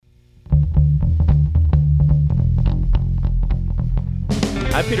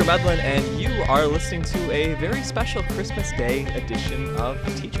I'm Peter Medlin, and you are listening to a very special Christmas Day edition of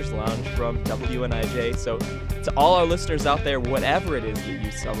Teachers Lounge from WNIJ. So to all our listeners out there, whatever it is that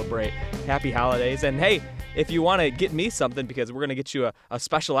you celebrate, happy holidays. And hey, if you want to get me something, because we're going to get you a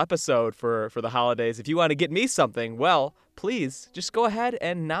special episode for the holidays, if you want to get me something, well, please just go ahead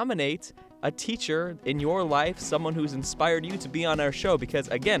and nominate a teacher in your life, someone who's inspired you to be on our show, because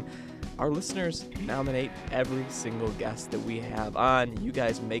again, our listeners nominate every single guest that we have on. You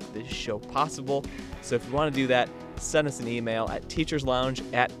guys make this show possible. So if you want to do that, send us an email at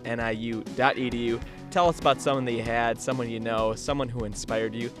teacherslounge@niu.edu. Tell us about someone that you had, someone you know, someone who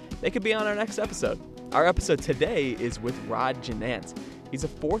inspired you. They could be on our next episode. Our episode today is with Rod Janant. He's a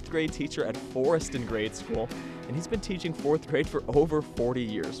fourth grade teacher at Forreston Grade School, and he's been teaching fourth grade for over 40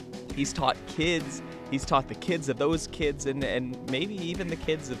 years. He's taught kids. He's taught the kids of those kids and maybe even the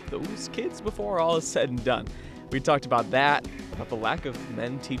kids of those kids before all is said and done. We talked about that, about the lack of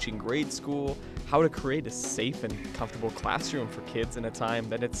men teaching grade school, how to create a safe and comfortable classroom for kids in a time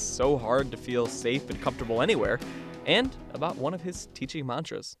that it's so hard to feel safe and comfortable anywhere, and about one of his teaching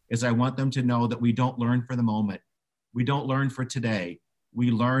mantras. Is I want them to know that we don't learn for the moment. We don't learn for today.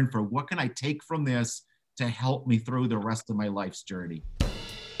 We learn for what can I take from this to help me through the rest of my life's journey.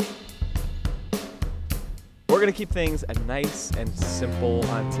 We're going to keep things nice and simple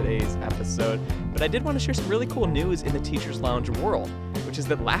on today's episode, but I did want to share some really cool news in the Teachers Lounge world, which is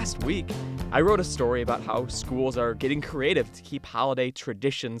that last week, I wrote a story about how schools are getting creative to keep holiday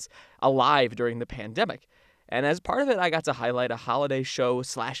traditions alive during the pandemic. And as part of it, I got to highlight a holiday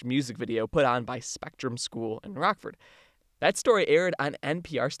show/music video put on by Spectrum School in Rockford. That story aired on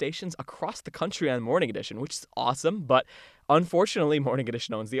NPR stations across the country on Morning Edition, which is awesome, but unfortunately, Morning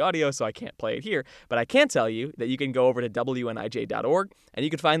Edition owns the audio, so I can't play it here. But I can tell you that you can go over to WNIJ.org, and you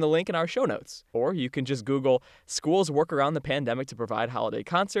can find the link in our show notes. Or you can just Google Schools Work Around the Pandemic to Provide Holiday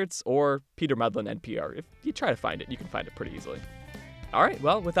Concerts, or Peter Medlin NPR. If you try to find it, you can find it pretty easily. All right,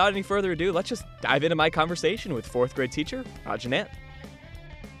 well, without any further ado, let's just dive into my conversation with fourth grade teacher, Rod Janant.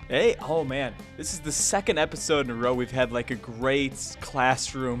 Hey, oh man, this is the second episode in a row we've had like a great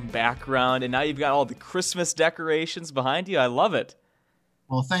classroom background, and now you've got all the Christmas decorations behind you. I love it.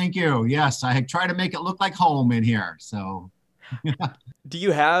 Well, thank you. Yes, I try to make it look like home in here. So,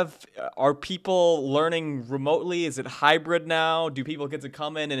 are people learning remotely? Is it hybrid now? Do people get to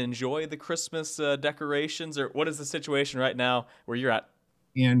come in and enjoy the Christmas decorations, or what is the situation right now where you're at?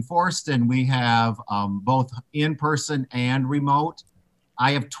 In Forreston, we have both in-person and remote.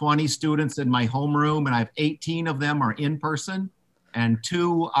 I have 20 students in my homeroom, and I have 18 of them are in person, and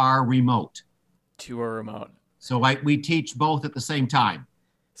 2 are remote. 2 are remote. So we teach both at the same time.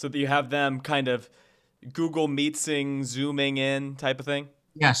 So that you have them kind of Google Meetsing, Zooming in type of thing?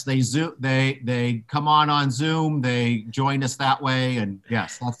 Yes, they come on Zoom, they join us that way, and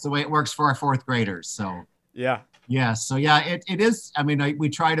yes, that's the way it works for our fourth graders. So yeah. Yes. So yeah, it is. I mean, we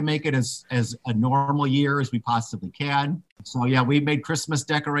try to make it as a normal year as we possibly can. So yeah, we made Christmas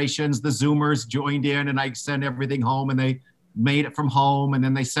decorations. The Zoomers joined in, and I send everything home, and they made it from home, and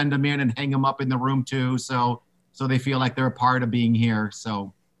then they send them in and hang them up in the room too. So they feel like they're a part of being here.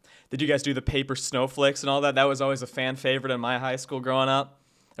 So did you guys do the paper snowflakes and all that? That was always a fan favorite in my high school growing up,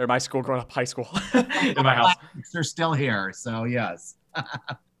 or my school growing up, high school in my house. They're still here. So yes.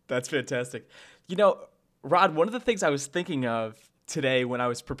 That's fantastic. You know, Rod, one of the things I was thinking of today when I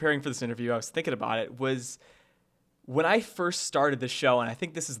was preparing for this interview, I was thinking about it, was when I first started the show, and I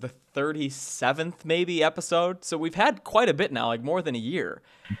think this is the 37th maybe episode, so we've had quite a bit now, like more than a year.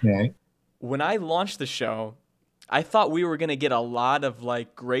 Okay. When I launched the show, I thought we were going to get a lot of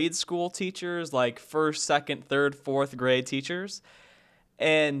like grade school teachers, like first, second, third, fourth grade teachers.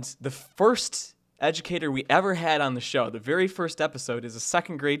 And the first educator we ever had on the show, the very first episode, is a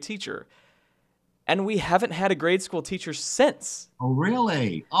second grade teacher. And we haven't had a grade school teacher since. Oh,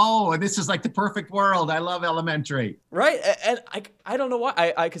 really? Oh, this is like the perfect world. I love elementary. Right? And I don't know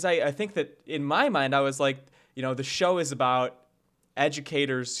why. Because I think that in my mind, I was like, you know, the show is about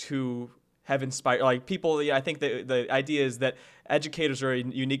educators who have inspired, like people. I think the idea is that educators are a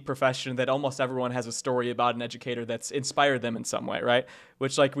unique profession, that almost everyone has a story about an educator that's inspired them in some way, right?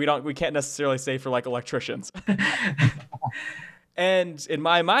 Which like we can't necessarily say for like electricians. And in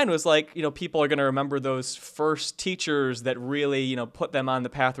my mind was like, you know, people are going to remember those first teachers that really, you know, put them on the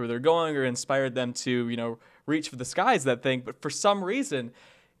path where they're going or inspired them to, you know, reach for the skies, that thing. But for some reason,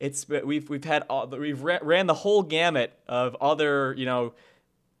 we've ran the whole gamut of other, you know,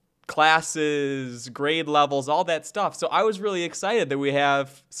 classes, grade levels, all that stuff. So I was really excited that we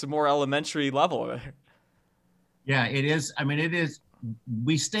have some more elementary level. Yeah, it is. I mean, it is.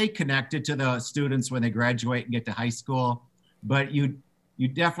 We stay connected to the students when they graduate and get to high school. But you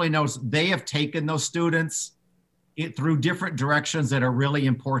definitely notice they have taken those students through different directions that are really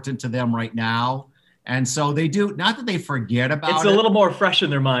important to them right now. And so they do, not that they forget about It's it. a little more fresh in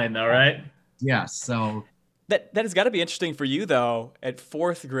their mind, though, right? Yes. So That has got to be interesting for you, though, at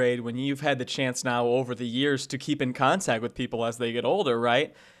fourth grade, when you've had the chance now over the years to keep in contact with people as they get older,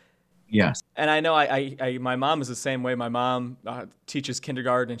 right? yes. And I know my mom is the same way. My mom teaches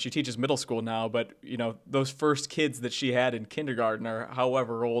kindergarten and she teaches middle school now, but those first kids that she had in kindergarten are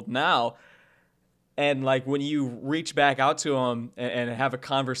however old now. And like when you reach back out to them and have a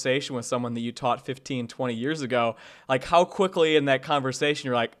conversation with someone that you taught 15, 20 years ago, like how quickly in that conversation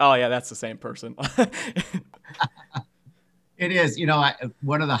you're like, oh yeah, that's the same person. It is.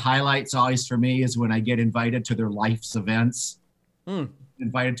 One of the highlights always for me is when I get invited to their life's events.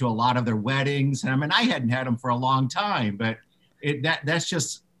 Invited to a lot of their weddings. And I mean, I hadn't had them for a long time, but that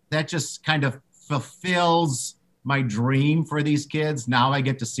just kind of fulfills my dream for these kids. Now I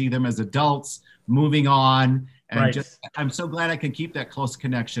get to see them as adults moving on. And Right. I'm so glad I can keep that close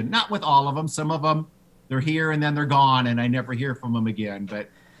connection. Not with all of them. Some of them, they're here and then they're gone and I never hear from them again. But,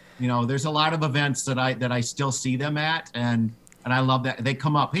 there's a lot of events that I still see them at. And I love that. They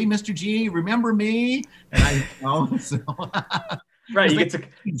come up, hey, Mr. G, remember me? And so Right. You get to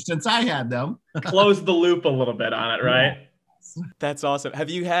since I had them. close the loop a little bit on it, right? That's awesome. Have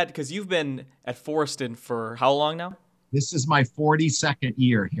you had, because you've been at Forreston for how long now? This is my 42nd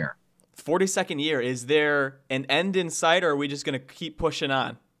year here. 42nd year. Is there an end in sight, or are we just going to keep pushing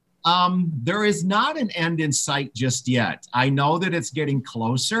on? There is not an end in sight just yet. I know that it's getting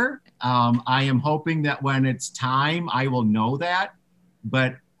closer. I am hoping that when it's time, I will know that,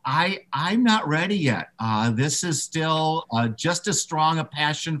 but I'm not ready yet. This is still just as strong a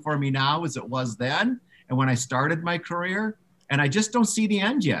passion for me now as it was then and when I started my career, and I just don't see the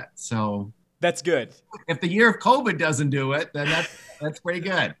end yet. So That's good. if the year of COVID doesn't do it, then that's pretty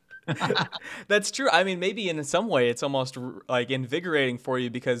good. That's true. I mean, maybe in some way it's almost like invigorating for you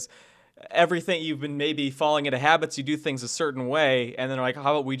because everything you've been maybe falling into habits, you do things a certain way, and then like,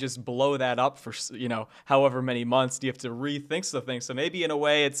 how about we just blow that up for however many months? Do you have to rethink some things? So maybe in a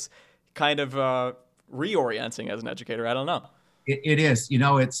way it's kind of reorienting as an educator. I don't know. It is.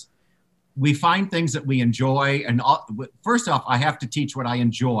 We find things that we enjoy, and first off, I have to teach what I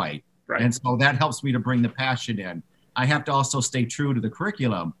enjoy, Right. and so that helps me to bring the passion in. I have to also stay true to the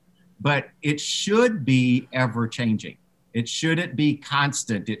curriculum, but it should be ever changing. It shouldn't be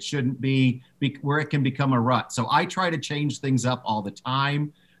constant. It shouldn't be where it can become a rut. So I try to change things up all the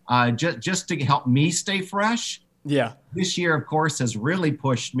time, just to help me stay fresh. Yeah. This year, of course, has really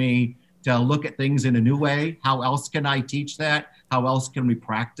pushed me to look at things in a new way. How else can I teach that? How else can we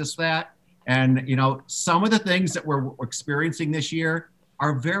practice that? And, some of the things that we're experiencing this year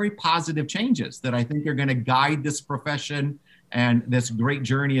are very positive changes that I think are going to guide this profession and this great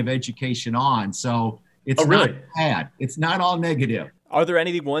journey of education on. So it's really? not bad. It's not all negative. Are there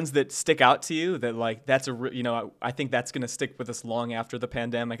any ones that stick out to you that like that's I think that's going to stick with us long after the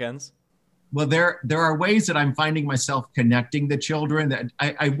pandemic ends? Well, there are ways that I'm finding myself connecting the children that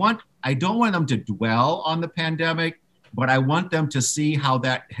I don't want them to dwell on the pandemic, but I want them to see how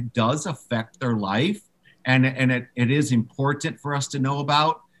that does affect their life. And it is important for us to know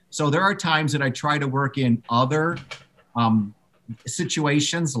about. So there are times that I try to work in other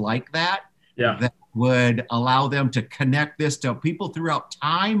situations like that. Yeah. That would allow them to connect this to people throughout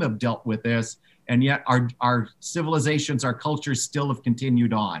time have dealt with this. And yet our civilizations, our cultures still have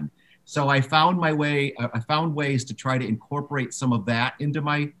continued on. So I found ways to try to incorporate some of that into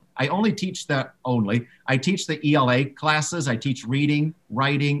I teach the ELA classes. I teach reading,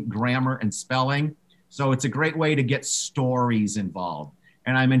 writing, grammar, and spelling. So it's a great way to get stories involved.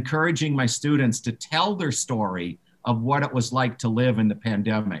 And I'm encouraging my students to tell their story of what it was like to live in the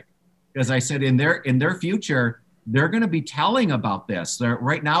pandemic. As I said, in their future, they're going to be telling about this.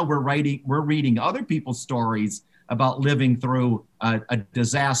 Right now, we're reading other people's stories about living through a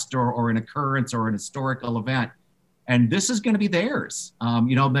disaster or an occurrence or an historical event. And this is going to be theirs. The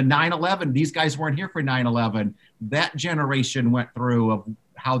 9/11, these guys weren't here for 9/11. That generation went through of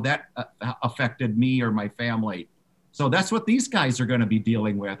how that affected me or my family. So that's what these guys are going to be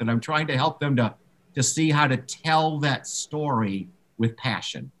dealing with. And I'm trying to help them to see how to tell that story with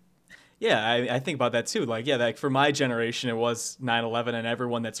passion. Yeah, I think about that too. Like for my generation, it was 9/11, and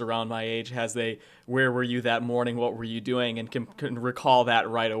everyone that's around my age has where were you that morning? What were you doing? And can recall that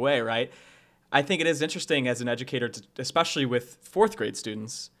right away, right? I think it is interesting as an educator, especially with fourth grade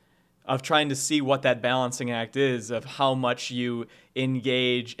students, of trying to see what that balancing act is of how much you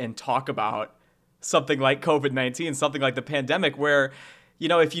engage and talk about something like COVID-19, something like the pandemic, where,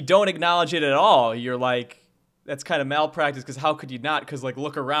 if you don't acknowledge it at all, you're like, that's kind of malpractice, because how could you not? Because like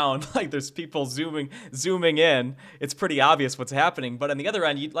look around, like there's people zooming in. It's pretty obvious what's happening. But on the other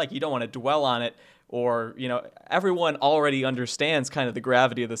end, you don't want to dwell on it, or everyone already understands kind of the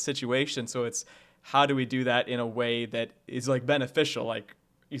gravity of the situation. So it's how do we do that in a way that is like beneficial, like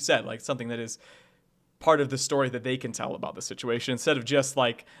you said, like something that is part of the story that they can tell about the situation, instead of just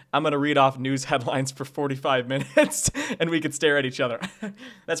like, I'm going to read off news headlines for 45 minutes and we could stare at each other.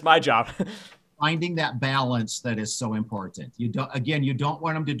 That's my job. Finding that balance that is so important. You don't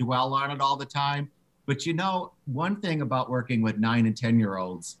want them to dwell on it all the time. But one thing about working with 9 and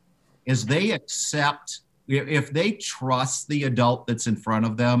 10-year-olds is they accept, if they trust the adult that's in front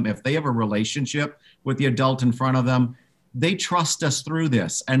of them, if they have a relationship with the adult in front of them, they trust us through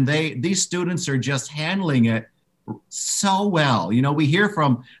this. And these students are just handling it so well. We hear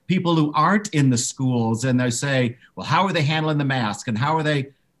from people who aren't in the schools and they say, well, how are they handling the mask? And how are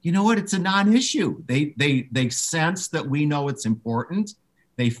they, it's a non-issue. They sense that we know it's important.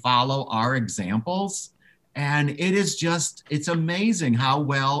 They follow our examples. And it's amazing how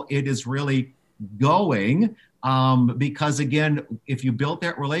well it is really going. Because again, if you built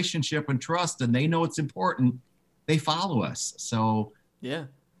that relationship and trust and they know it's important, they follow us. So yeah.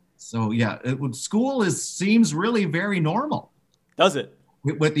 School seems really very normal. Does it?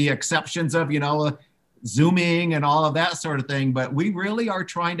 With the exceptions of, Zooming and all of that sort of thing. But we really are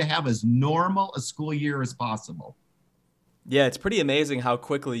trying to have as normal a school year as possible. Yeah, it's pretty amazing how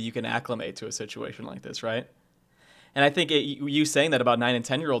quickly you can acclimate to a situation like this, right? And I think you saying that about 9 and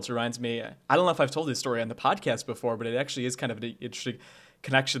 10-year-olds reminds me, I don't know if I've told this story on the podcast before, but it actually is kind of an interesting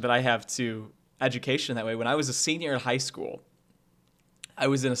connection that I have to education that way. When I was a senior in high school, I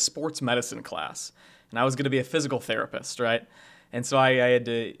was in a sports medicine class, and I was going to be a physical therapist, right? And so I had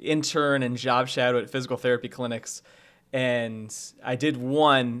to intern and job shadow at physical therapy clinics, and I did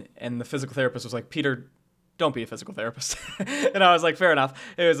one, and the physical therapist was like, Peter, don't be a physical therapist. And I was like, fair enough.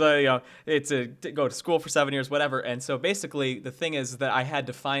 It was go to school for 7 years, whatever. And so basically the thing is that I had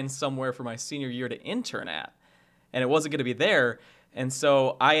to find somewhere for my senior year to intern at, and it wasn't going to be there. And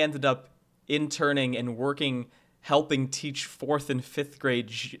so I ended up interning and working, helping teach 4th and 5th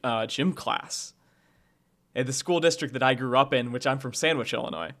grade gym class at the school district that I grew up in, which I'm from Sandwich,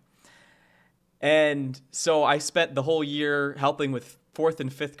 Illinois. And so I spent the whole year helping with 4th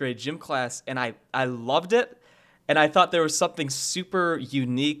and 5th grade gym class, and I loved it. And I thought there was something super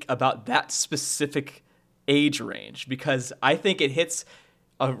unique about that specific age range, because I think it hits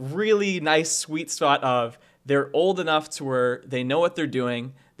a really nice sweet spot of they're old enough to where they know what they're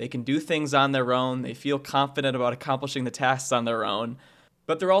doing, they can do things on their own, they feel confident about accomplishing the tasks on their own,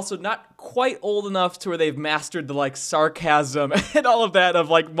 but they're also not quite old enough to where they've mastered the like sarcasm and all of that of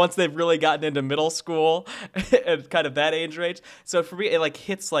like once they've really gotten into middle school and kind of that age range. So for me, it like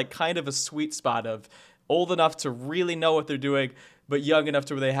hits like kind of a sweet spot of old enough to really know what they're doing, but young enough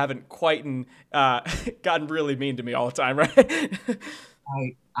to where they haven't quite gotten really mean to me all the time, right?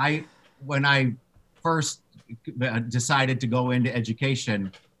 When I first decided to go into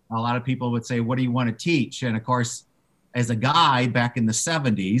education, a lot of people would say, what do you want to teach? And of course, as a guy back in the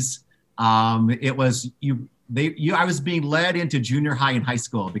 70s, it was I was being led into junior high and high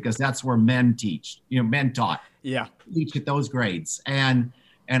school because that's where men taught. Yeah. Teach at those grades. And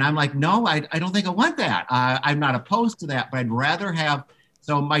I'm like, no, I don't think I want that. I'm not opposed to that, but I'd rather have,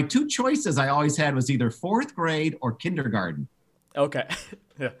 so my two choices I always had was either 4th grade or kindergarten. Okay.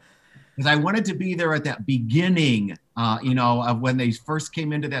 Yeah. Because I wanted to be there at that beginning, of when they first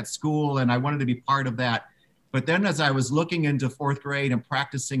came into that school, and I wanted to be part of that. But then as I was looking into 4th grade and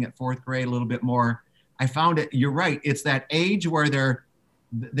practicing at 4th grade a little bit more, I found it, you're right, it's that age where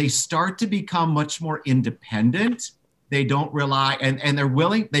they start to become much more independent. They don't rely, and they're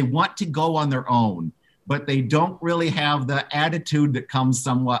willing, they want to go on their own, but they don't really have the attitude that comes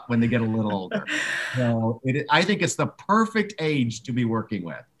somewhat when they get a little older. So I think it's the perfect age to be working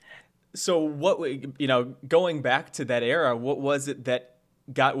with. So going back to that era, what was it that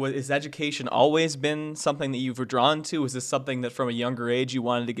is education always been something that you were drawn to? Was this something that from a younger age you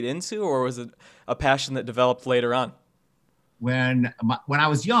wanted to get into, or was it a passion that developed later on? When I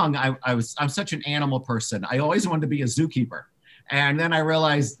was young, I'm such an animal person. I always wanted to be a zookeeper. And then I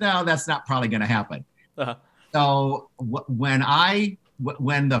realized, no, that's not probably going to happen. Uh-huh. So when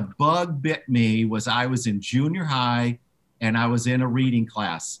the bug bit me was I was in junior high and I was in a reading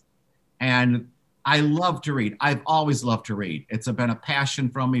class. And I love to read. I've always loved to read. It's been a passion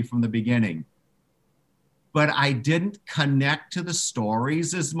from me from the beginning. But I didn't connect to the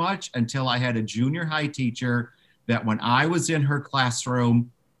stories as much until I had a junior high teacher that when I was in her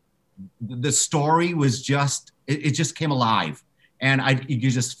classroom, the story was it just came alive. and you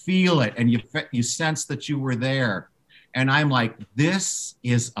just feel it, and you sense that you were there. And I'm like, this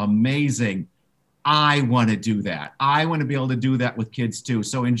is amazing. I want to do that. I want to be able to do that with kids too.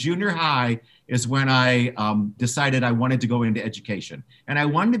 So in junior high is when I decided I wanted to go into education, and I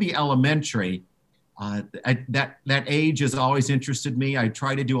wanted to be elementary. That age has always interested me. I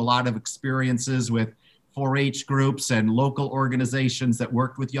try to do a lot of experiences with 4-H groups and local organizations that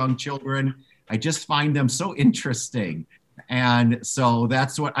worked with young children. I just find them so interesting. And so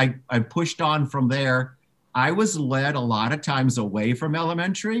that's what I pushed on from there. I was led a lot of times away from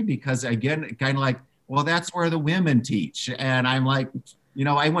elementary because, again, kind of like, well, that's where the women teach. And I'm like,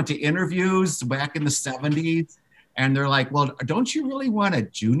 I went to interviews back in the 70s, and they're like, well, don't you really want a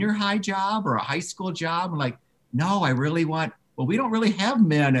junior high job or a high school job? I'm like, no, I really want, well, we don't really have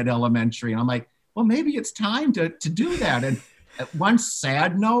men at elementary. And I'm like, well, maybe it's time to do that. And one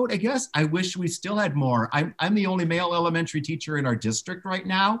sad note, I guess, I wish we still had more. I'm the only male elementary teacher in our district right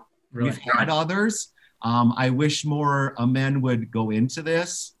now. Really? We've had others. I wish more men would go into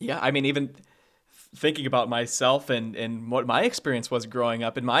this. Yeah, I mean, even thinking about myself and what my experience was growing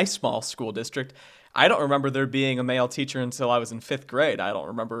up in my small school district, I don't remember there being a male teacher until I was in 5th grade. I don't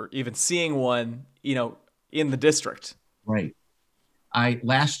remember even seeing one, in the district. Right.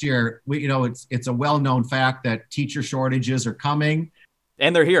 Last year, it's a well-known fact that teacher shortages are coming.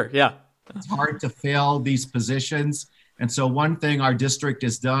 And they're here, yeah. It's hard to fill these positions. And so one thing our district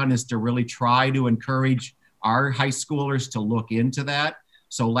has done is to really try to encourage our high schoolers to look into that.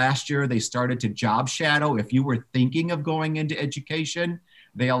 So last year, they started to job shadow. If you were thinking of going into education,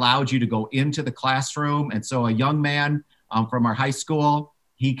 they allowed you to go into the classroom. And so a young man from our high school,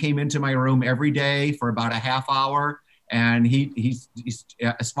 he came into my room every day for about a half hour. And he's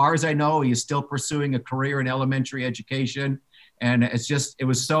as far as I know, he is still pursuing a career in elementary education. And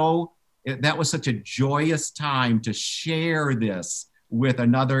that was such a joyous time to share this with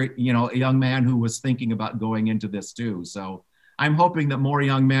another, a young man who was thinking about going into this too. So I'm hoping that more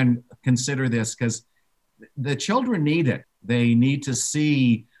young men consider this, because the children need it. They need to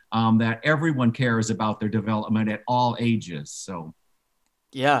see that everyone cares about their development at all ages. So,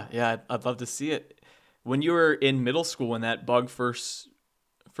 yeah, I'd love to see it. When you were in middle school, when that bug first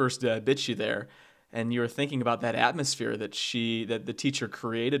bit you there, and you were thinking about that atmosphere that the teacher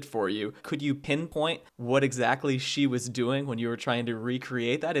created for you, could you pinpoint what exactly she was doing when you were trying to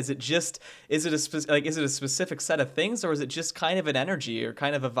recreate that? Is it a specific set of things, or is it just kind of an energy or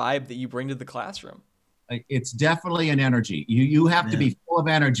kind of a vibe that you bring to the classroom? It's definitely an energy. You have to be full of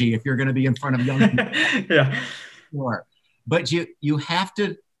energy if you're going to be in front of young people. Yeah. Sure. But you have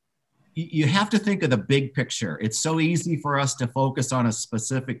to think of the big picture. It's so easy for us to focus on a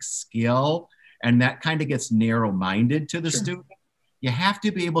specific skill, and that kind of gets narrow-minded to the student. You have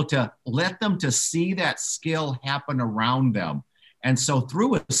to be able to let them to see that skill happen around them. And so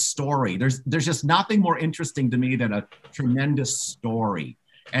through a story, there's just nothing more interesting to me than a tremendous story.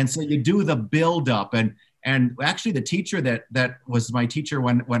 And so you do the build-up, and actually the teacher that was my teacher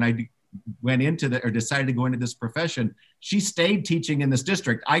when I went into or decided to go into this profession, she stayed teaching in this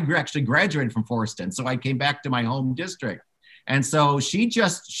district. I actually graduated from Forston, so I came back to my home district. And so she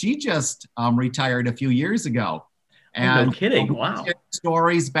just retired a few years ago. And no kidding! Wow.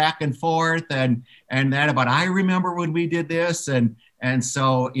 Stories back and forth, and that about, I remember when we did this, and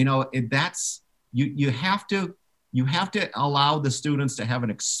so you have to allow the students to have an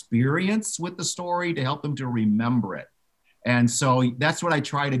experience with the story to help them to remember it. And so that's what I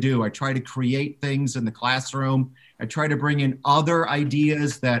try to do. I try to create things in the classroom. I try to bring in other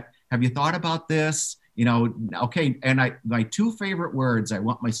ideas that, have you thought about this? Okay. And my 2 favorite words I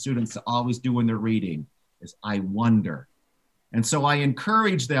want my students to always do when they're reading is I wonder. And so I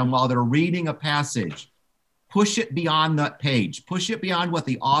encourage them while they're reading a passage, push it beyond that page, push it beyond what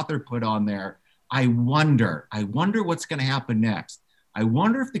the author put on there. I wonder what's going to happen next. I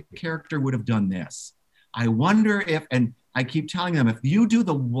wonder if the character would have done this. I wonder if, and I keep telling them, if you do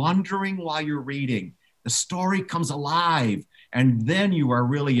the wondering while you're reading, the story comes alive, and then you are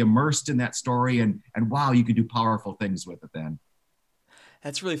really immersed in that story, and wow, you can do powerful things with it then.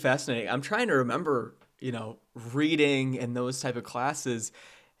 That's really fascinating. I'm trying to remember, reading and those type of classes,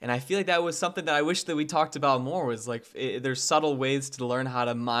 and I feel like that was something that I wish that we talked about more, was like, there's subtle ways to learn how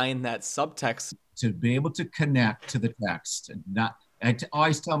to mine that subtext. To be able to connect to the text. I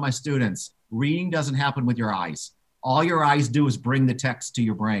always tell my students, reading doesn't happen with your eyes. All your eyes do is bring the text to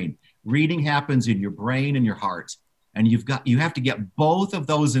your brain. Reading happens in your brain and your heart. And you have to get both of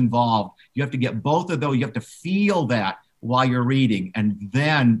those involved. You have to get both of those. You have to feel that while you're reading, and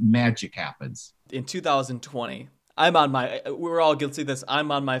then magic happens. In 2020, we're all guilty of this.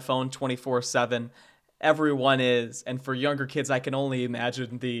 I'm on my phone 24/7. everyone is. And for younger kids, I can only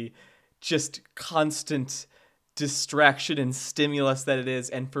imagine the just constant distraction and stimulus that it is.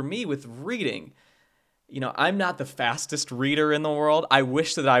 And for me with reading, I'm not the fastest reader in the world. I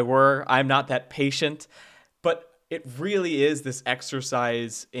wish that I were. I'm not that patient. But it really is this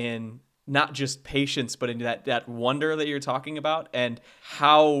exercise in not just patience, but in that wonder that you're talking about, and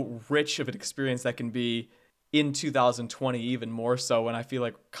how rich of an experience that can be in 2020, even more so, when I feel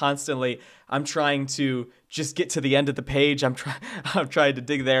like constantly I'm trying to just get to the end of the page. I'm trying to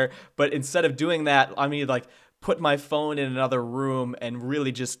dig there. But instead of doing that, I mean, like, put my phone in another room and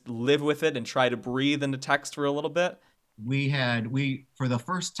really just live with it and try to breathe into text for a little bit. We for the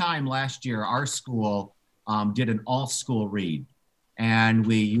first time last year, our school did an all-school read. And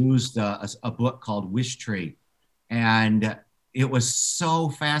we used a book called Wish Tree. And it was so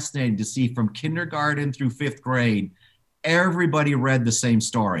fascinating to see from kindergarten through 5th grade, everybody read the same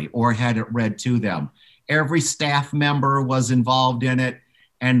story or had it read to them. Every staff member was involved in it.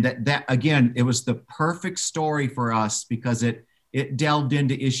 And that again, it was the perfect story for us because it delved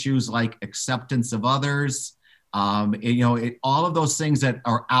into issues like acceptance of others, all of those things that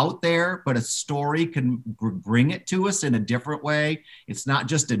are out there, but a story can bring it to us in a different way. It's not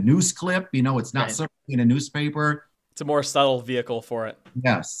just a news clip, it's not something in a newspaper. It's a more subtle vehicle for it.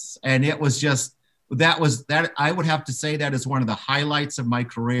 Yes. And it was just, that I would have to say that is one of the highlights of my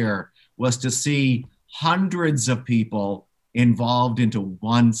career, was to see hundreds of people involved into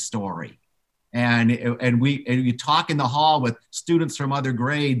one story. And you talk in the hall with students from other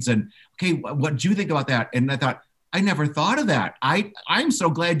grades and, okay, what do you think about that? And I thought, I never thought of that. I'm so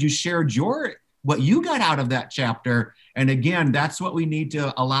glad you shared what you got out of that chapter. And again, that's what we need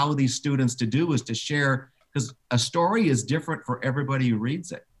to allow these students to do, is to share, because a story is different for everybody who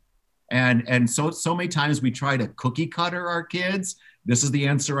reads it. And so many times we try to cookie cutter our kids. This is the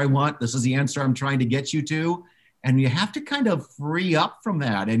answer I want. This is the answer I'm trying to get you to. And you have to kind of free up from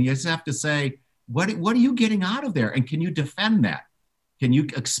that. And you just have to say, what are you getting out of there? And can you defend that? Can you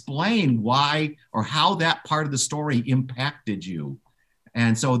explain why or how that part of the story impacted you?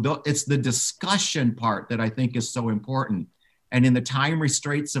 And so it's the discussion part that I think is so important. And in the time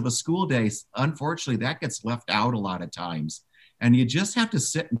restraints of a school day, unfortunately, that gets left out a lot of times. And you just have to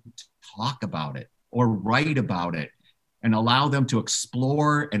sit and talk about it or write about it and allow them to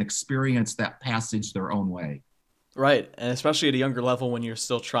explore and experience that passage their own way. Right. And especially at a younger level, when you're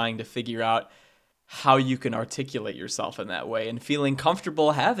still trying to figure out how you can articulate yourself in that way and feeling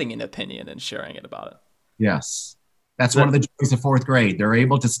comfortable having an opinion and sharing it about it. Yes. That's one of the joys of 4th grade. They're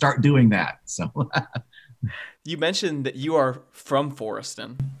able to start doing that. So you mentioned that you are from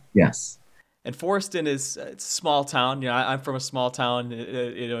Forreston. Yes. And Forreston it's a small town. I'm from a small town,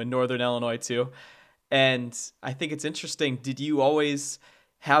 in northern Illinois too. And I think it's interesting. Did you always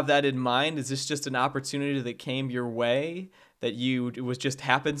have that in mind? Is this just an opportunity that came your way, that it was just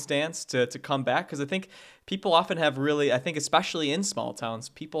happenstance to come back? Because I think people often have really, I think especially in small towns,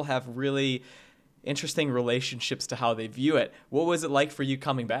 people have really interesting relationships to how they view it. What was it like for you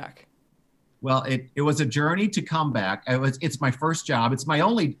coming back? Well, it was a journey to come back. It's my first job. It's my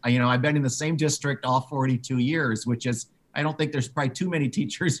only, I've been in the same district all 42 years, which is, I don't think there's probably too many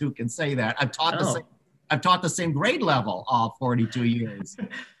teachers who can say that. I've taught the same grade level all 42 years.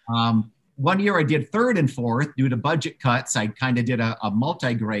 One year I did 3rd and 4th due to budget cuts. I kind of did a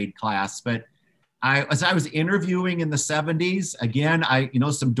multi-grade class, but as I was interviewing in the 70s, again,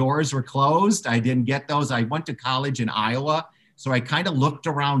 some doors were closed. I didn't get those. I went to college in Iowa. So I kind of looked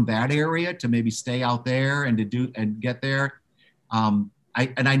around that area to maybe stay out there and get there.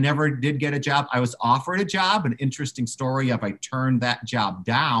 I never did get a job. I was offered a job, an interesting story of I turned that job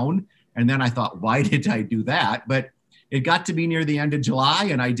down. And then I thought, why did I do that? But it got to be near the end of July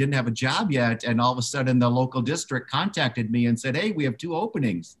and I didn't have a job yet. And all of a sudden the local district contacted me and said, hey, we have 2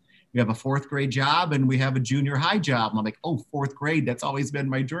 openings. We have a 4th grade job and we have a junior high job. And I'm like, oh, 4th grade, that's always been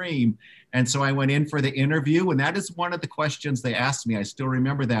my dream. And so I went in for the interview, and that is one of the questions they asked me. I still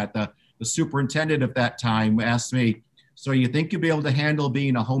remember that. The superintendent at that time asked me, so you think you'll be able to handle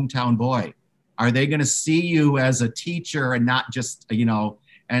being a hometown boy? Are they going to see you as a teacher and not just,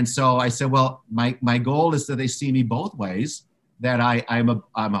 And so I said, well, my goal is that they see me both ways, that I'm a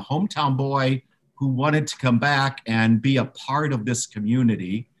hometown boy who wanted to come back and be a part of this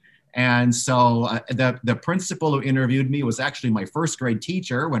community. And so the principal who interviewed me was actually my 1st grade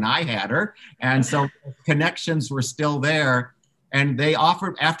teacher when I had her. And so connections were still there. And they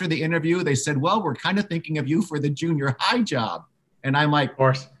offered, after the interview, they said, well, we're kind of thinking of you for the junior high job. And I'm like, of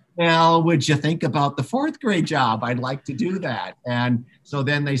course. Well, would you think about the 4th grade job? I'd like to do that. And so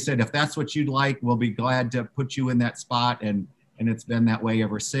then they said, if that's what you'd like, we'll be glad to put you in that spot. And it's been that way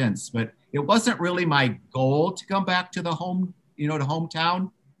ever since. But it wasn't really my goal to come back to the home, to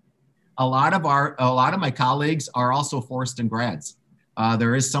hometown. A lot of my colleagues are also Forston grads. I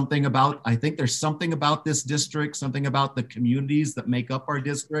think there's something about this district, something about the communities that make up our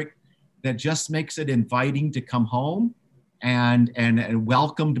district that just makes it inviting to come home and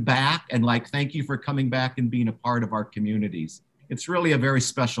welcomed back and like, thank you for coming back and being a part of our communities. It's really a very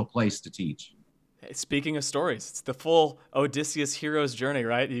special place to teach. Hey, speaking of stories, it's the full Odysseus hero's journey,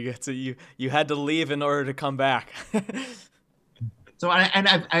 right? You had to leave in order to come back. So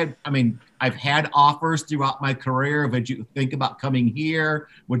I've had offers throughout my career. Would you think about coming here?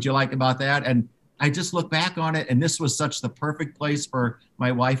 Would you like about that? And I just look back on it, and this was such the perfect place for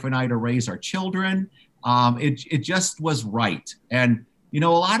my wife and I to raise our children. It just was right. And a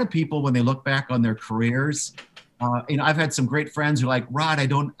lot of people, when they look back on their careers, I've had some great friends who are like, Rod,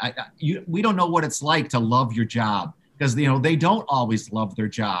 we don't know what it's like to love your job, because they don't always love their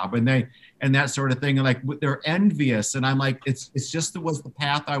job, and that sort of thing. And like, they're envious. And I'm like, it was the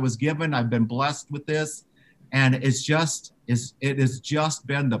path I was given. I've been blessed with this. And it has just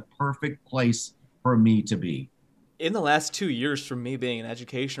been the perfect place for me to be. In the last 2 years from me being an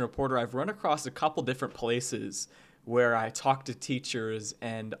education reporter, I've run across a couple different places where I talk to teachers,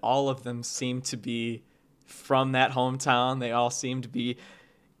 and all of them seem to be from that hometown. They all seem to be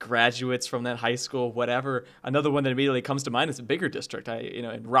graduates from that high school, whatever. Another one that immediately comes to mind is a bigger district.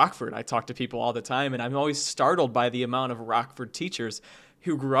 In Rockford, I talk to people all the time, and I'm always startled by the amount of Rockford teachers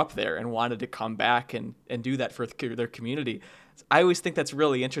who grew up there and wanted to come back and do that for their community. I always think that's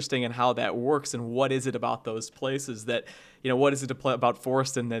really interesting in how that works, and what is it about those places that, what is it about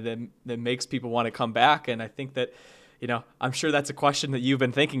Forston that makes people want to come back? And I think that, I'm sure that's a question that you've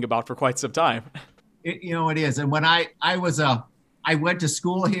been thinking about for quite some time. It is. And when I went to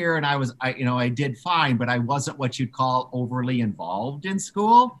school here, and I did fine, but I wasn't what you'd call overly involved in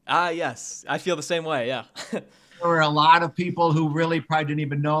school. Yes. I feel the same way. Yeah. There were a lot of people who really probably didn't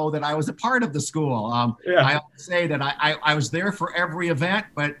even know that I was a part of the school. I always say that I was there for every event,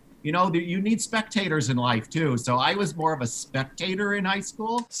 but you need spectators in life too. So I was more of a spectator in high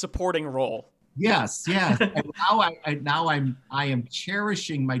school. Supporting role. Yes. And now I am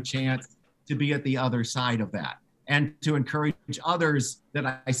cherishing my chance to be at the other side of that, and to encourage others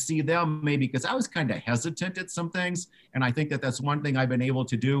that I see them, maybe because I was kind of hesitant at some things. And I think that that's one thing I've been able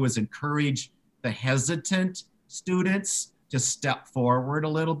to do, is encourage the hesitant students to step forward a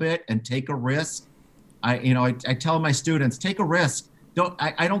little bit and take a risk. I tell my students, take a risk.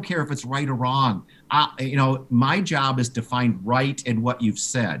 I don't care if it's right or wrong. My job is to find right in what you've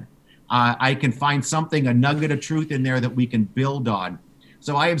said. I can find a nugget of truth in there that we can build on.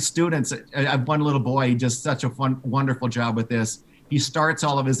 So I have students. I have one little boy, he does such a wonderful job with this. He starts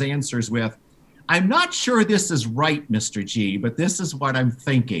all of his answers with, I'm not sure this is right, Mr. G, but this is what I'm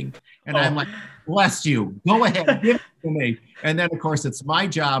thinking. And I'm like, bless you. Go ahead, give it to me. And then, of course, it's my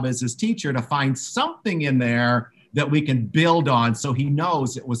job as his teacher to find something in there that we can build on, so he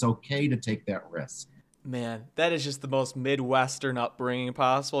knows it was okay to take that risk. Man, that is just the most Midwestern upbringing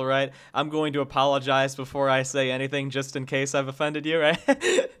possible, right? I'm going to apologize before I say anything, just in case I've offended you, right?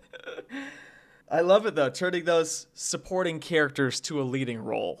 I love it, though, turning those supporting characters to a leading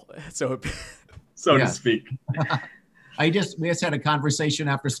role. So to speak. We just had a conversation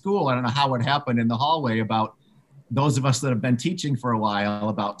after school. I don't know how it happened in the hallway about those of us that have been teaching for a while,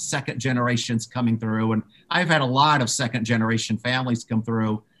 about second generations coming through. And I've had a lot of second generation families come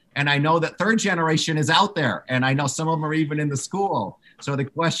through. And I know that third generation is out there. And I know some of them are even in the school. So the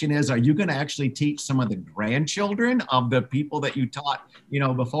question is, are you going to actually teach some of the grandchildren of the people that you taught,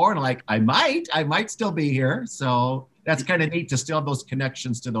 before? And I might still be here. So that's kind of neat to still have those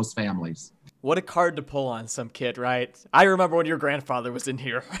connections to those families. What a card to pull on some kid, right? I remember when your grandfather was in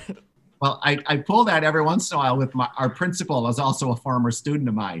here. Well, I pull that every once in a while with our principal is also a former student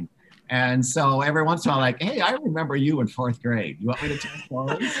of mine. And so every once in a while, hey, I remember you in fourth grade. You want me to tell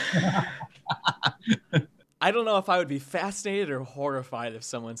stories? I don't know if I would be fascinated or horrified if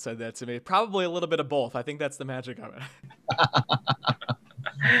someone said that to me. Probably a little bit of both. I think that's the magic of it.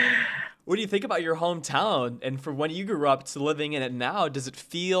 What do you think about your hometown? And from when you grew up to living in it now, does it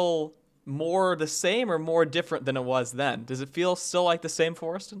feel more the same or more different than it was then? Does it feel still like the same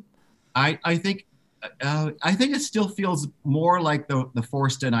Forston? I think it still feels more like the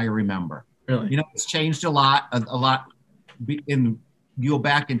Forston I remember. Really? It's changed a lot. You go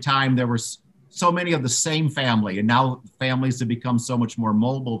back in time, there were so many of the same family, and now families have become so much more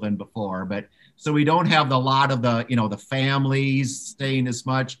mobile than before. But so we don't have a lot of the families staying as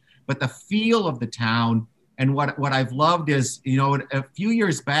much, but the feel of the town. And what I've loved is, a few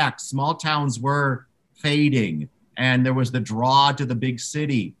years back, small towns were fading, and there was the draw to the big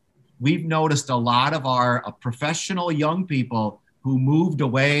city. we've noticed a lot of our professional young people who moved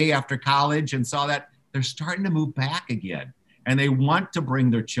away after college and saw that they're starting to move back again. And they want to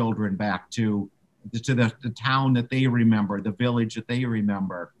bring their children back to the town that they remember, the village that they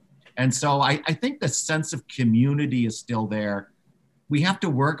remember. And so I think the sense of community is still there. We have to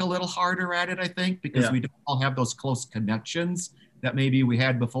work a little harder at it, I think, because we don't all have those close connections that maybe we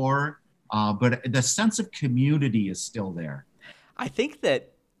had before. But the sense of community is still there. I think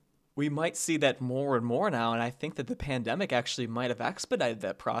that we might see that more and more now. And I think that the pandemic actually might have expedited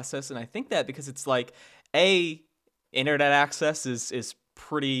that process. And I think that because it's like, internet access is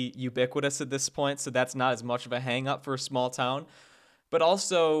pretty ubiquitous at this point. So that's not as much of a hang up for a small town. But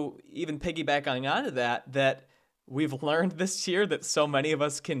also, even piggybacking onto that we've learned this year that so many of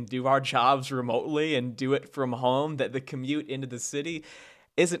us can do our jobs remotely and do it from home, that the commute into the city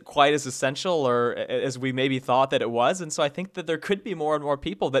isn't quite as essential or as we maybe thought that it was. And so I think that there could be more and more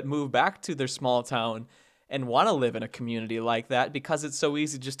people that move back to their small town and want to live in a community like that because it's so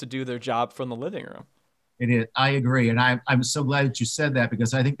easy just to do their job from the living room. It is. I agree. And I'm so glad that you said that,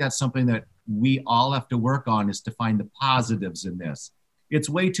 because I think that's something that we all have to work on, is to find the positives in this. It's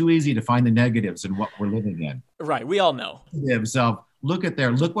way too easy to find the negatives in what we're living in. Right. We all know. Negatives of, look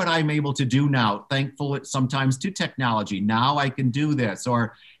what I'm able to do now. Thankful sometimes to technology. Now I can do this.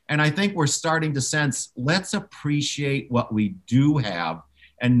 And I think we're starting to sense, let's appreciate what we do have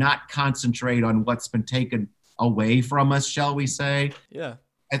and not concentrate on what's been taken away from us, shall we say? Yeah.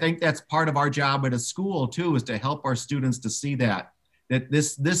 I think that's part of our job at a school too, is to help our students to see that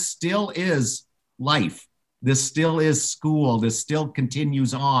this still is life. This still is school. This still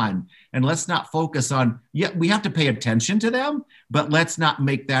continues on. And let's not focus on, we have to pay attention to them, but let's not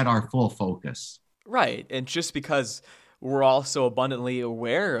make that our full focus. Right. And just because we're all so abundantly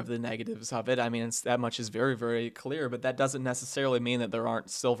aware of the negatives of it, I mean, that much is very, very clear, but that doesn't necessarily mean that there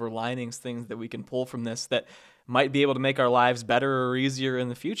aren't silver linings, things that we can pull from this that might be able to make our lives better or easier in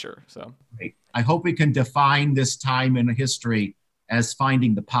the future. So I hope we can define this time in history as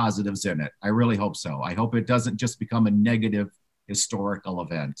finding the positives in it. I really hope so. I hope it doesn't just become a negative historical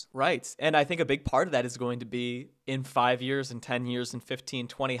event. Right. And I think a big part of that is going to be in 5 years and 10 years and 15,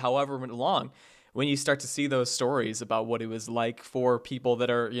 20, however long, when you start to see those stories about what it was like for people that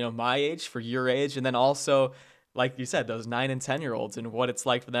are, my age, for your age, and then also, like you said, those 9 and 10-year-olds and what it's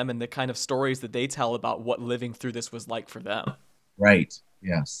like for them and the kind of stories that they tell about what living through this was like for them. Right.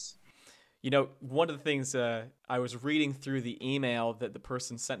 Yes. One of the things I was reading through the email that the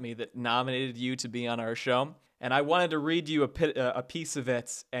person sent me that nominated you to be on our show, and I wanted to read you a piece of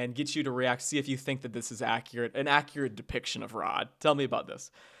it and get you to react, see if you think that this is an accurate depiction of Rod. Tell me about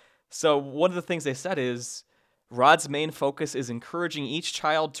this. So one of the things they said is, Rod's main focus is encouraging each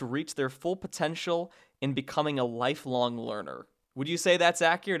child to reach their full potential in becoming a lifelong learner. Would you say that's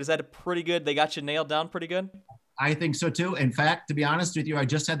accurate? Is that they got you nailed down pretty good? I think so too. In fact, to be honest with you, I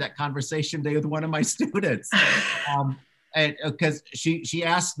just had that conversation today with one of my students. And because she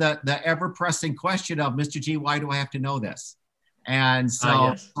asked the ever-pressing question of, Mr. G, why do I have to know this? And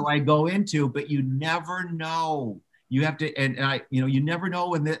so I go into, but you never know. You have to, you never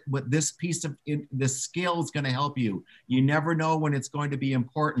know what this piece of this skill is going to help you. You never know when it's going to be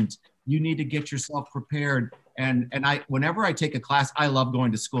important. You need to get yourself prepared. And whenever I take a class, I love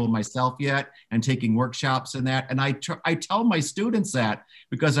going to school myself and taking workshops and that. And I tell my students that,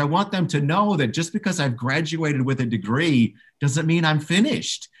 because I want them to know that just because I've graduated with a degree doesn't mean I'm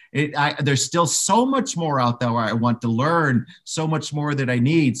finished. There's still so much more out there where I want to learn, so much more that I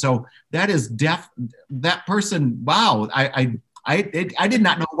need. So that is that person. Wow. I did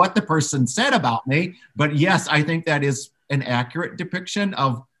not know what the person said about me, but yes, I think that is an accurate depiction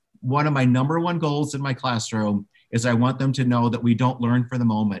of one of my number one goals in my classroom. Is I want them to know that we don't learn for the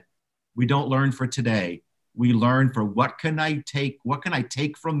moment. We don't learn for today. We learn for what can I take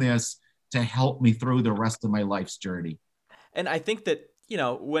from this to help me through the rest of my life's journey. And I think that,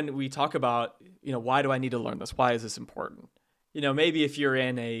 when we talk about, why do I need to learn this? Why is this important? Maybe if you're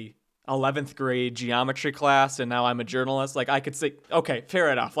in a 11th grade geometry class and now I'm a journalist, like I could say, okay, fair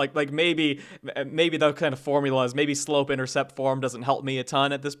enough. Like maybe the kind of formulas, maybe slope intercept form doesn't help me a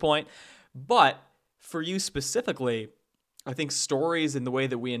ton at this point. But for you specifically, I think stories and the way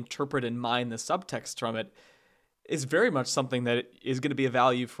that we interpret and mine the subtext from it is very much something that is going to be a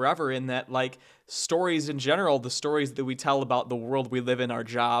value forever, in that, like, stories in general, the stories that we tell about the world we live in, our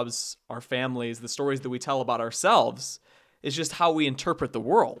jobs, our families, the stories that we tell about ourselves is just how we interpret the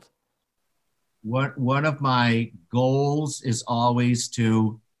world. One of my goals is always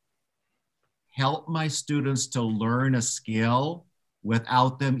to help my students to learn a skill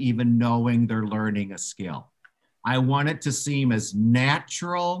without them even knowing they're learning a skill. I want it to seem as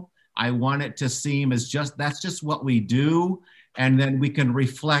natural. I want it to seem as that's just what we do. And then we can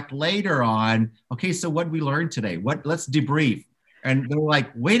reflect later on, okay, so what did we learn today? Let's debrief. And they're like,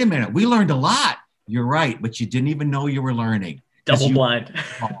 wait a minute, we learned a lot. You're right, but you didn't even know you were learning. Double blind.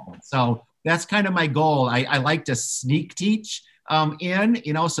 So that's kind of my goal. I like to sneak teach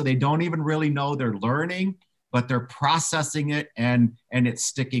so they don't even really know they're learning, but they're processing it and it's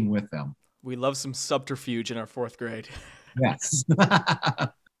sticking with them. We love some subterfuge in our fourth grade. Yes.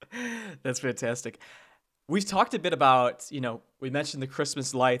 That's fantastic. We've talked a bit about, we mentioned the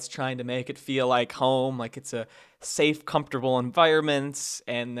Christmas lights, trying to make it feel like home, like it's a safe, comfortable environment,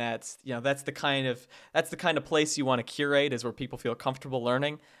 and that's the kind of place you want to curate, is where people feel comfortable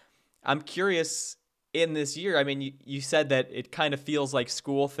learning. I'm curious, in this year, I mean, you said that it kind of feels like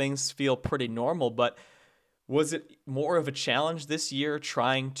school, things feel pretty normal, but was it more of a challenge this year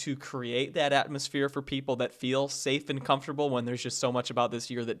trying to create that atmosphere for people that feel safe and comfortable when there's just so much about this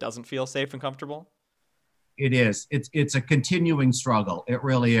year that doesn't feel safe and comfortable? It is. It's a continuing struggle. It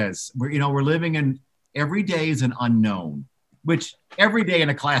really is. We're living in, every day is an unknown, which every day in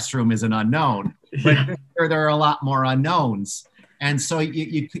a classroom is an unknown, but there are a lot more unknowns. And so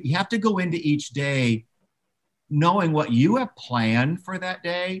you have to go into each day knowing what you have planned for that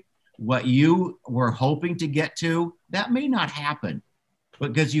day, what you were hoping to get to. That may not happen,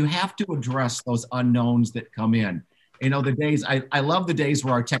 because you have to address those unknowns that come in. The days, I love the days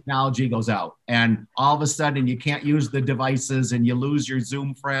where our technology goes out and all of a sudden you can't use the devices and you lose your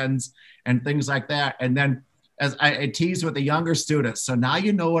Zoom friends and things like that. And then, as I tease with the younger students, so now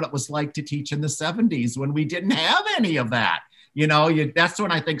you know what it was like to teach in the 70s when we didn't have any of that. That's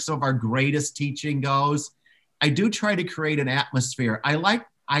when I think some of our greatest teaching goes. I do try to create an atmosphere.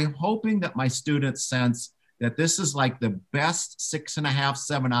 I'm hoping that my students sense that this is like the best 6.5,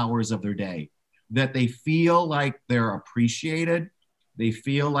 7 hours of their day, that they feel like they're appreciated, they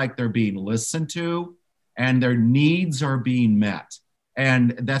feel like they're being listened to, and their needs are being met.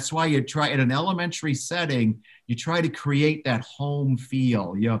 And that's why you try, in an elementary setting, you try to create that home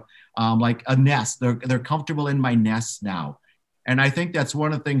feel, like a nest. They're comfortable in my nest now. And I think that's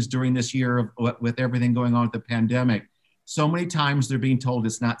one of the things during this year with everything going on with the pandemic. So many times they're being told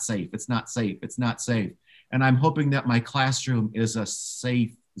it's not safe, it's not safe, it's not safe. And I'm hoping that my classroom is a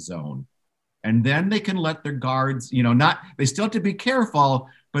safe zone. And then they can let their guards, they still have to be careful,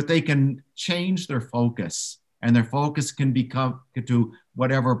 but they can change their focus, and their focus can become to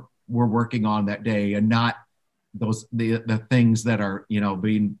whatever we're working on that day, and not the things that are,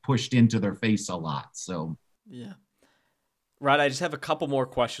 being pushed into their face a lot. So, yeah. Rod, I just have a couple more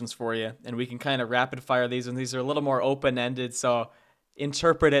questions for you, and we can kind of rapid fire these, and these are a little more open-ended, so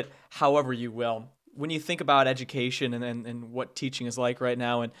interpret it however you will. When you think about education and what teaching is like right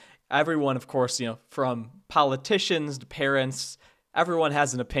now, and everyone, of course, from politicians to parents, everyone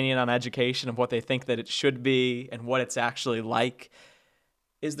has an opinion on education of what they think that it should be and what it's actually like.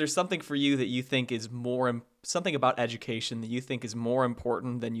 Is there something for you that you think is something about education that you think is more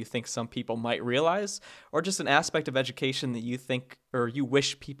important than you think some people might realize, or just an aspect of education that you think or you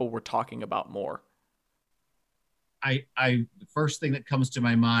wish people were talking about more? The first thing that comes to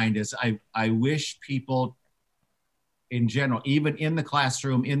my mind is I wish people in general, even in the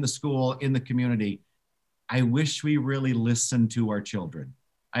classroom, in the school, in the community, I wish we really listened to our children.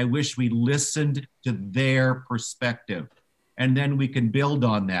 I wish we listened to their perspective, and then we can build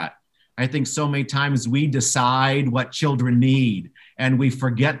on that. I think so many times we decide what children need and we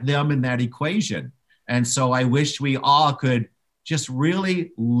forget them in that equation. And so I wish we all could just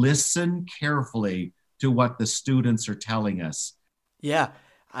really listen carefully to what the students are telling us. Yeah,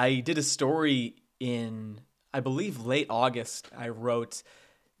 I did a story in, I believe, late August. I wrote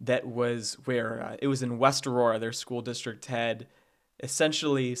that was where it was in West Aurora. Their school district had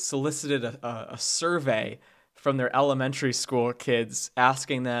essentially solicited a survey from their elementary school kids,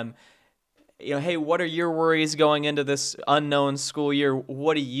 asking them, hey, what are your worries going into this unknown school year?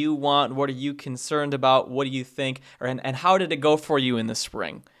 What do you want? What are you concerned about? What do you think? And how did it go for you in the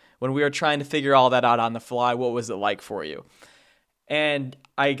spring? When we were trying to figure all that out on the fly, what was it like for you? And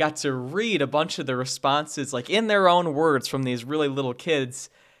I got to read a bunch of the responses, like in their own words, from these really little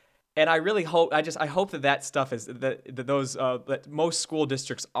kids. And I really hope, I hope that stuff is, that most school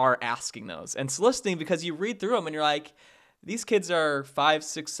districts are asking those and soliciting, because you read through them and you're like, these kids are 5,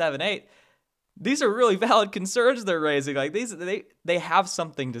 6, 7, 8. These are really valid concerns they're raising. Like they have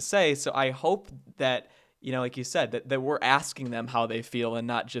something to say. So I hope that, like you said, that we're asking them how they feel and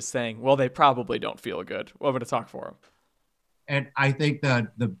not just saying, well, they probably don't feel good. Well, I'm going to talk for them. And I think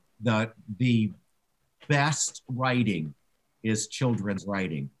that the best writing is children's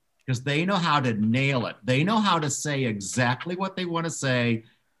writing, because they know how to nail it. They know how to say exactly what they want to say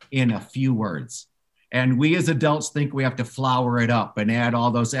in a few words. And we as adults think we have to flower it up and add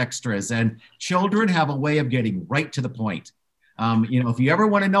all those extras. And children have a way of getting right to the point. If you ever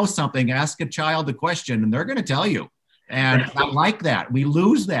want to know something, ask a child a question and they're going to tell you. And I like that. We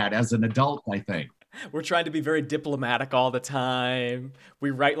lose that as an adult, I think. We're trying to be very diplomatic all the time. We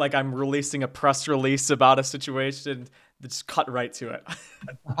write like I'm releasing a press release about a situation. Just cut right to it.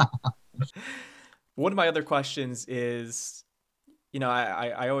 One of my other questions is,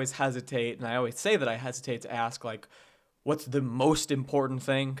 I always hesitate, and I always say that I hesitate to ask, like, what's the most important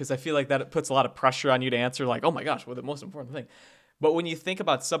thing? Because I feel like that puts a lot of pressure on you to answer, like, oh my gosh, what's the most important thing? But when you think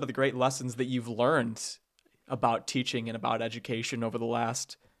about some of the great lessons that you've learned about teaching and about education over the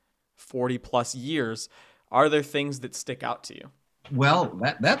last 40 plus years, are there things that stick out to you? Well,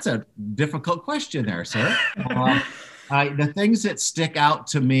 that's a difficult question there, sir. The things that stick out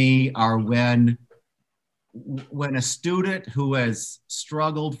to me are when a student who has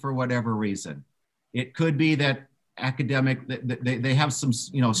struggled for whatever reason, it could be that they have some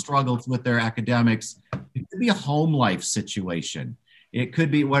struggles with their academics. It could be a home life situation. It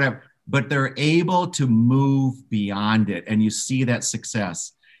could be whatever, but they're able to move beyond it, and you see that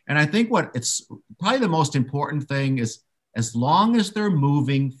success. And I think it's probably the most important thing is, as long as they're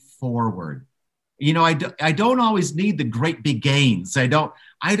moving forward, I don't always need the great big gains. I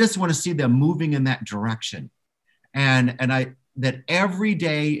just want to see them moving in that direction. And that every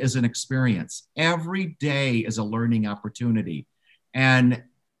day is an experience. Every day is a learning opportunity. And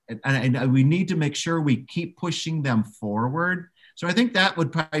we need to make sure we keep pushing them forward. So I think that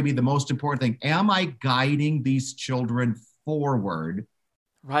would probably be the most important thing. Am I guiding these children forward?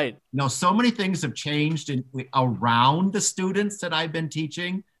 Right. So many things have changed around the students that I've been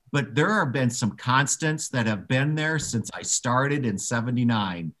teaching, but there have been some constants that have been there since I started in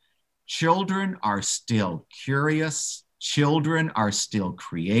 79. Children are still curious. Children are still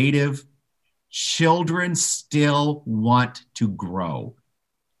creative. Children still want to grow.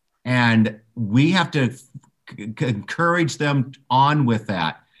 And we have to encourage them on with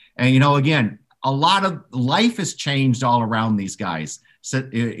that. And, again, a lot of life has changed all around these guys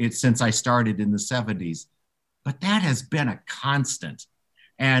since I started in the 70s. But that has been a constant.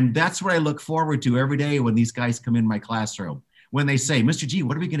 And that's what I look forward to every day when these guys come in my classroom. When they say, Mr. G,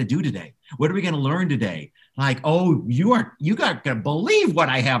 what are we going to do today? What are we going to learn today? Like, oh, you got to believe what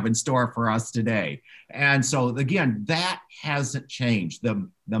I have in store for us today. And so, again, that hasn't changed.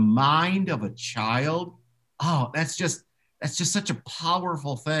 The mind of a child, that's just such a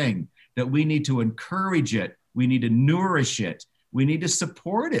powerful thing that we need to encourage it. We need to nourish it. We need to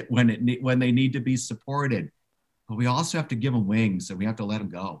support it when they need to be supported. But we also have to give them wings, and we have to let them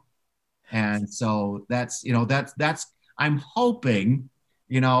go. And so that's I'm hoping,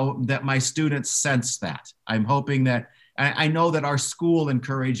 that my students sense that. I'm hoping that, I know that our school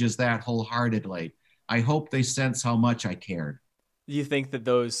encourages that wholeheartedly. I hope they sense how much I cared. Do you think that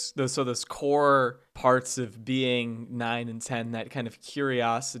those core parts of being 9 and 10, that kind of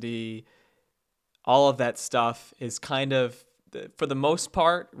curiosity, all of that stuff is kind of, for the most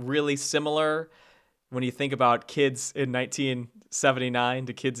part, really similar when you think about kids in 1979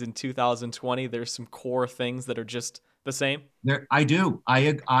 to kids in 2020? There's some core things that are just the same? I do.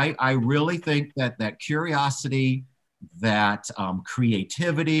 I really think that curiosity, that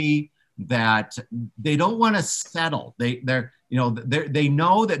creativity, that they don't want to settle. They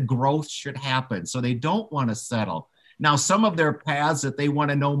know that growth should happen, so they don't want to settle. Now, some of their paths that they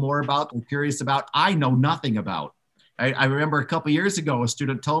want to know more about, they're curious about, I know nothing about. I remember a couple of years ago, a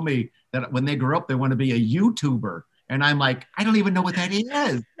student told me that when they grow up, they want to be a YouTuber. And I'm like, I don't even know what that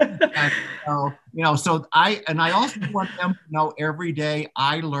is. And, so I also want them to know every day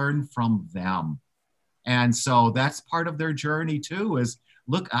I learn from them. And so that's part of their journey too, is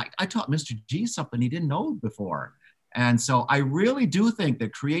look, I taught Mr. G something he didn't know before. And so I really do think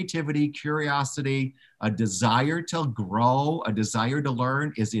that creativity, curiosity, a desire to grow, a desire to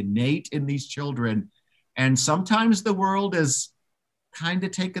learn is innate in these children. And sometimes the world is kind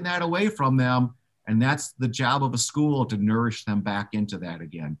of taking that away from them. And that's the job of a school, to nourish them back into that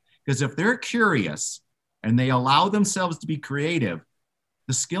again. Because if they're curious and they allow themselves to be creative,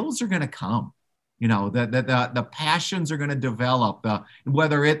 the skills are going to come. The passions are going to develop,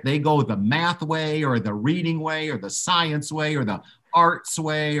 whether they go the math way or the reading way or the science way or the arts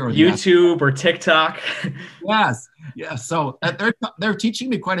way or YouTube or TikTok. Yes. Yeah. So they're teaching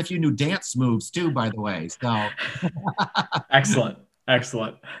me quite a few new dance moves too, by the way. So Excellent.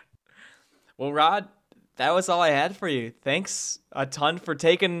 Well, Rod, that was all I had for you. Thanks a ton for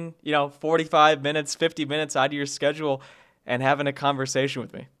taking, 45 minutes, 50 minutes out of your schedule and having a conversation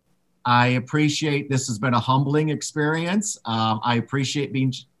with me. I appreciate this has been a humbling experience. I appreciate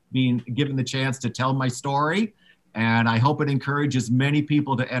being being given the chance to tell my story. And I hope it encourages many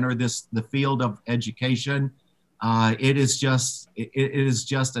people to enter the field of education. It is just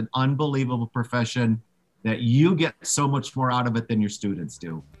an unbelievable profession that you get so much more out of it than your students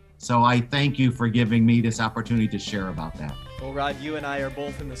do. So I thank you for giving me this opportunity to share about that. Well, Rod, you and I are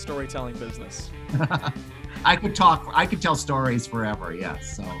both in the storytelling business. I could tell stories forever,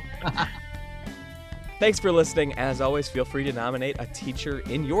 yes. So Thanks for listening. As always, feel free to nominate a teacher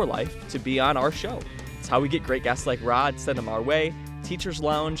in your life to be on our show. It's how we get great guests like Rod. Send them our way.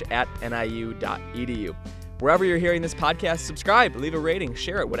 teacherslounge@niu.edu. Wherever you're hearing this podcast, subscribe, leave a rating,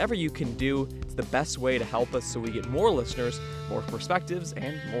 share it, whatever you can do. It's the best way to help us so we get more listeners, more perspectives,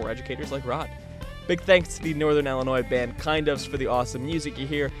 and more educators like Rod. Big thanks to the Northern Illinois band Kind Ofs for the awesome music you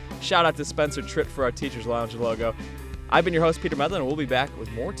hear. Shout out to Spencer Tritt for our Teachers Lounge logo. I've been your host, Peter Medlin, and we'll be back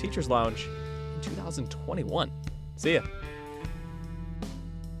with more Teachers Lounge in 2021. See ya.